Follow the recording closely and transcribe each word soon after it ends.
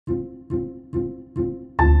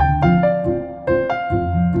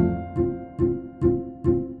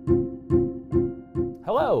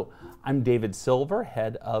I'm David Silver,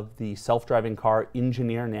 head of the Self-Driving Car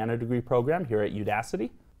Engineer Nanodegree program here at Udacity.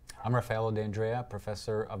 I'm Raffaello D'andrea,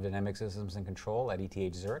 professor of Dynamic Systems and Control at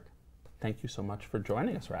ETH Zurich. Thank you so much for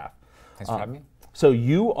joining us, Raf. Thanks for having me. So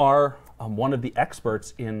you are one of the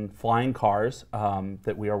experts in flying cars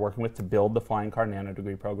that we are working with to build the Flying Car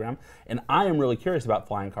Nanodegree program. And I am really curious about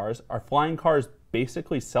flying cars. Are flying cars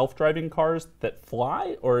basically self-driving cars that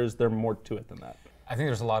fly, or is there more to it than that? I think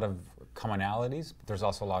there's a lot of commonalities, but there's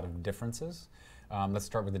also a lot of differences. Let's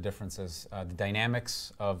start with the differences. The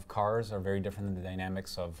dynamics of cars are very different than the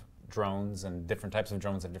dynamics of drones, and different types of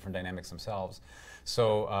drones have different dynamics themselves.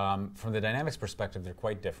 So from the dynamics perspective, they're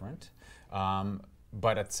quite different.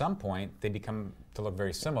 But at some point, they become to look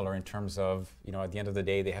very similar in terms of, at the end of the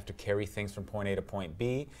day, they have to carry things from point A to point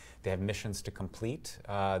B. They have missions to complete.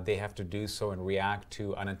 They have to do so and react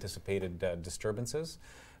to unanticipated disturbances,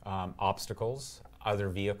 obstacles, other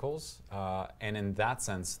vehicles. And in that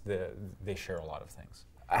sense, they share a lot of things.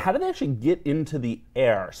 How do they actually get into the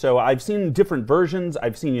air? So I've seen different versions.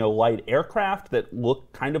 I've seen light aircraft that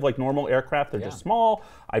look kind of like normal aircraft. They're just small.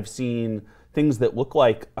 I've seen things that look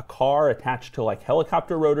like a car attached to like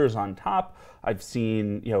helicopter rotors on top. I've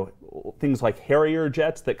seen things like Harrier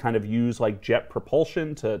jets that kind of use like jet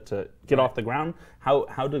propulsion to get off the ground.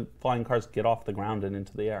 How do flying cars get off the ground and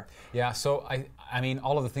into the air? Yeah, so I mean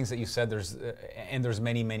all of the things that you said, there's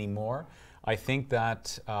many, many more. I think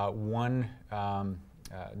that one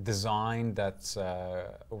design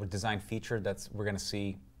or design feature that we're going to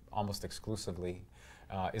see almost exclusively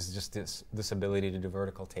is just this ability to do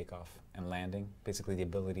vertical takeoff and landing, basically the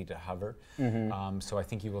ability to hover. So I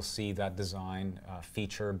think you will see that design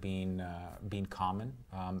feature being common.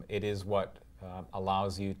 It is what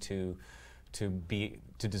allows you to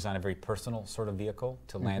design a very personal sort of vehicle,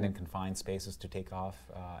 to land in confined spaces, to take off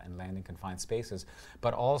and land in confined spaces.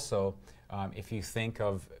 But also, if you think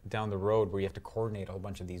of down the road where you have to coordinate a whole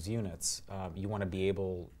bunch of these units, you want to be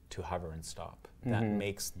able to hover and stop. That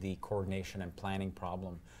makes the coordination and planning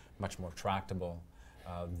problem much more tractable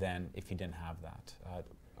than if you didn't have that.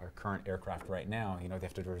 Our current aircraft right now, they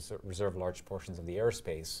have to reserve large portions of the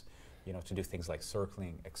airspace, to do things like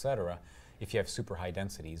circling, etc. If you have super high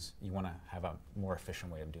densities, you want to have a more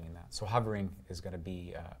efficient way of doing that. So hovering is going to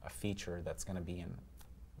be a feature that's going to be in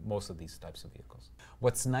most of these types of vehicles.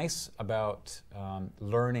 What's nice about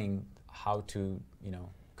learning how to,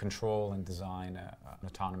 control and design an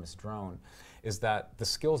autonomous drone is that the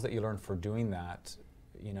skills that you learn for doing that,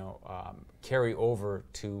 carry over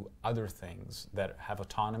to other things that have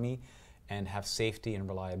autonomy and have safety and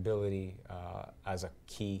reliability as a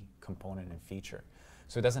key component and feature.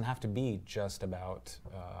 So it doesn't have to be just about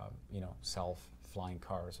self-flying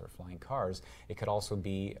cars or flying cars. It could also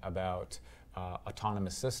be about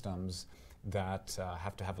autonomous systems that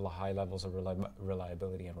have to have high levels of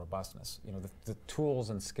reliability and robustness. The tools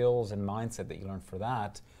and skills and mindset that you learn for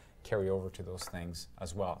that carry over to those things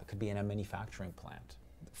as well. It could be in a manufacturing plant.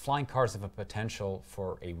 Flying cars have a potential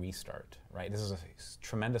for a restart, right? This is a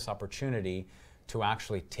tremendous opportunity to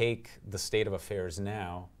actually take the state of affairs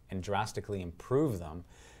now and drastically improve them,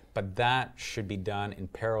 but that should be done in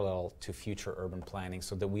parallel to future urban planning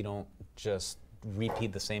so that we don't just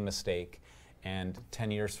repeat the same mistake and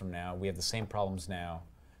 10 years from now we have the same problems now.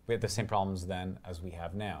 We have the same problems then as we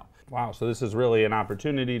have now. Wow, so this is really an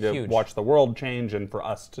opportunity to watch the world change and for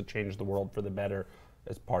us to change the world for the better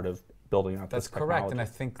as part of building out this technology. That's correct, and I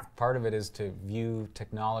think part of it is to view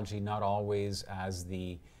technology not always as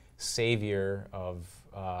the savior of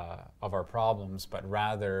our problems, but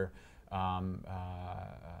rather a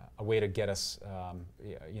way to get us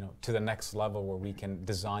to the next level where we can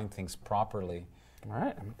design things properly. All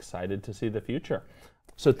right, I'm excited to see the future.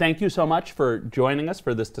 So thank you so much for joining us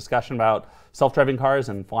for this discussion about self-driving cars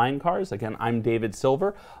and flying cars. Again, I'm David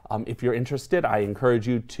Silver. If you're interested, I encourage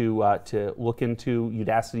you to look into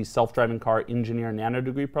Udacity's Self-Driving Car Engineer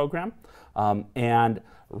Nanodegree program. And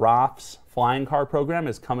Raf's flying car program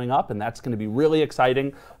is coming up, and that's going to be really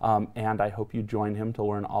exciting. And I hope you join him to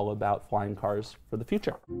learn all about flying cars for the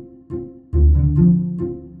future.